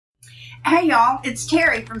Hey y'all, it's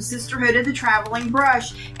Terry from Sisterhood of the Traveling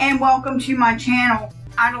Brush, and welcome to my channel.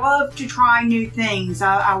 I love to try new things.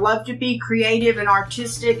 I love to be creative and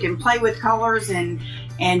artistic and play with colors and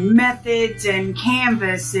methods and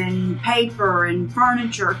canvas and paper and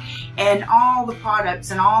furniture and all the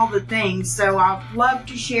products and all the things. So I love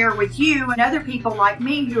to share with you and other people like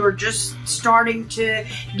me who are just starting to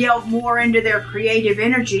delve more into their creative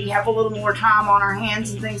energy, have a little more time on our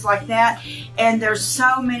hands and things like that. And there's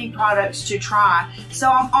so many products to try. So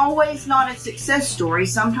I'm always not a success story.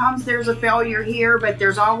 Sometimes there's a failure here, but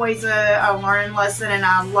there's always a learning lesson, and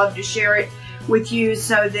I love to share it with you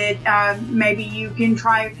so that maybe you can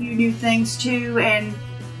try a few new things too and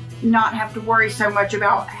not have to worry so much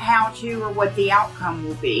about how to or what the outcome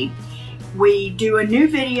will be. We do a new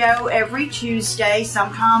video every Tuesday.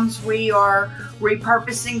 Sometimes we are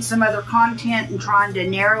repurposing some other content and trying to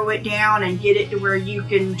narrow it down and get it to where you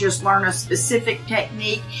can just learn a specific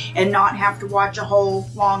technique and not have to watch a whole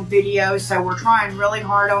long video. So we're trying really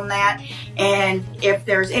hard on that. And if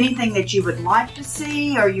there's anything that you would like to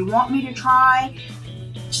see or you want me to try,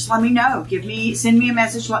 just let me know. Send me a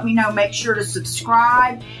message, let me know. Make sure to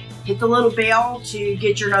subscribe. Hit the little bell to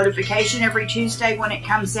get your notification every Tuesday when it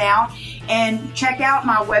comes out. And check out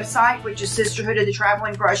my website, which is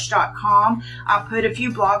sisterhoodofthetravelingbrush.com. I put a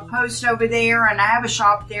few blog posts over there, and I have a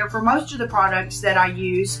shop there for most of the products that I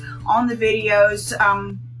use on the videos.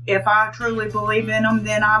 If I truly believe in them,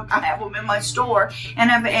 then I have them in my store, and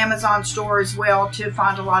I have an Amazon store as well to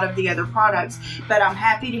find a lot of the other products. But I'm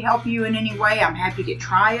happy to help you in any way. I'm happy to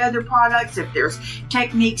try other products. If there's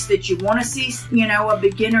techniques that you want to see, a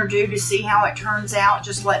beginner do to see how it turns out,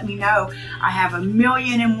 just let me know. I have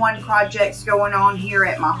 1,000,001 projects going on here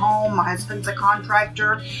at my home. My husband's a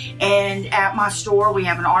contractor, and at my store we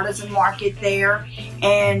have an artisan market there,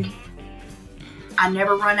 and I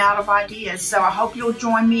never run out of ideas. So I hope you'll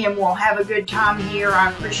join me and we'll have a good time here.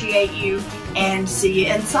 I appreciate you, and see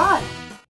you inside.